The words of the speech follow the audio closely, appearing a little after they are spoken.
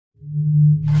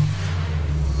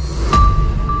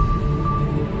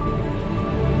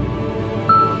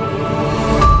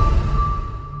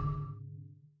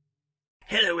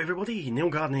everybody, Neil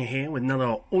Gardner here with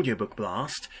another Audiobook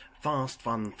Blast. Fast,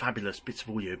 fun, fabulous bits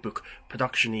of audiobook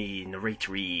production-y,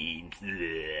 narratory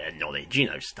knowledge, you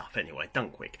know, stuff anyway, done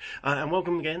quick. And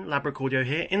welcome again, Ladbroke Audio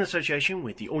here, in association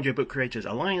with the Audiobook Creators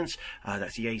Alliance,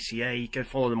 that's the ACA. Go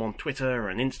follow them on Twitter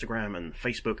and Instagram and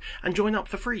Facebook, and join up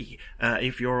for free.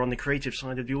 If you're on the creative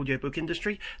side of the audiobook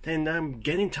industry, then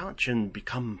get in touch and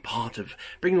become part of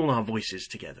bringing all our voices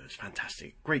together. It's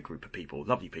fantastic. Great group of people,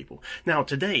 lovely people. Now,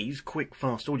 today's quick,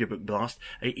 fast Audiobook Blast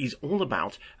is all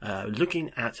about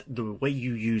looking at the way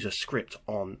you use a script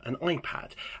on an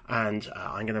iPad, and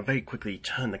I'm going to very quickly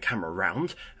turn the camera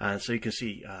around so you can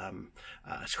see a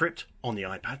script on the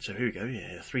iPad. So here we go,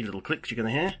 yeah, 3 little clicks you're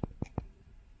going to hear.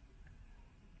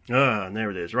 And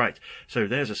there it is, right. So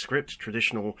there's a script,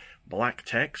 traditional black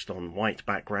text on white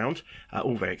background,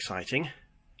 all very exciting.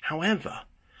 However,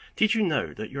 did you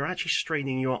know that you're actually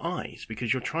straining your eyes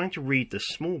because you're trying to read the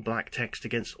small black text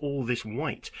against all this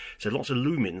white? So lots of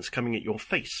lumens coming at your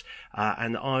face.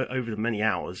 And over the many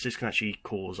hours, this can actually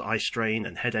cause eye strain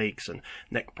and headaches and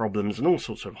neck problems and all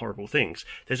sorts of horrible things.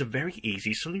 There's a very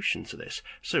easy solution to this.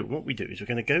 So what we do is we're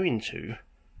going to go into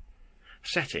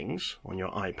Settings on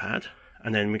your iPad,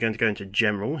 and then we're going to go into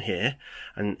General here.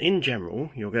 And in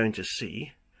General, you're going to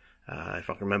see, if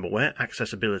I can remember where,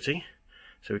 Accessibility.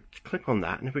 So we click on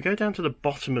that, and if we go down to the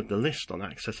bottom of the list on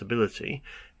accessibility,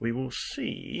 we will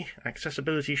see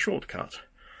accessibility shortcut.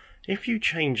 If you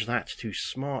change that to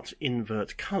smart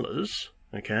invert colors,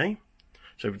 okay,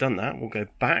 so we've done that, we'll go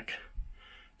back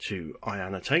to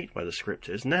iAnnotate where the script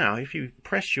is. Now, if you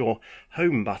press your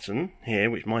home button here,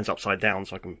 which mine's upside down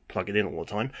so I can plug it in all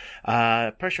the time,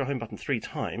 press your home button 3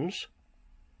 times,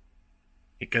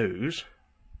 it goes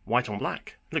white on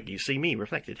black. Look, you see me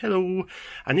reflected. Hello!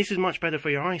 And this is much better for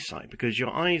your eyesight because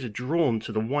your eyes are drawn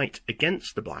to the white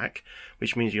against the black,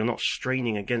 which means you're not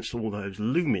straining against all those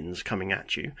lumens coming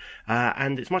at you.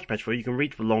 And it's much better for you. You can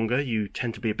read for longer, you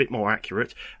tend to be a bit more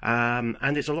accurate,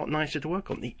 and it's a lot nicer to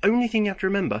work on. The only thing you have to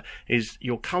remember is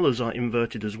your colours are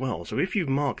inverted as well. So if you've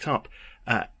marked up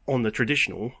on the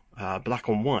traditional black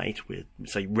on white with,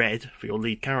 say, red for your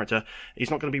lead character, it's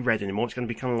not going to be red anymore. It's going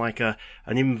to be kind of like an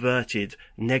inverted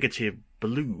negative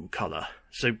blue colour.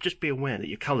 So just be aware that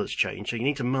your colours change, so you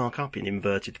need to mark up in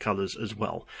inverted colours as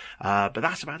well. But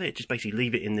that's about it. Just basically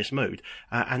leave it in this mode,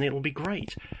 and it'll be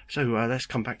great. So let's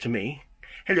come back to me.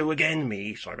 Hello again,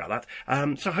 me. Sorry about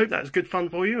that. So I hope that's good fun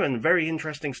for you and very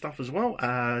interesting stuff as well.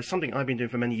 Something I've been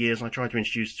doing for many years. I try to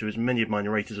introduce to as many of my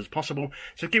narrators as possible.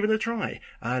 So give it a try.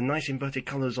 Nice inverted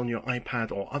colours on your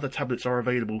iPad or other tablets are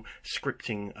available.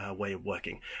 Scripting way of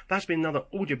working. That's been another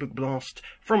Audiobook Blast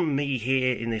from me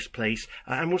here in this place.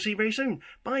 And we'll see you very soon.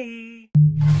 Bye.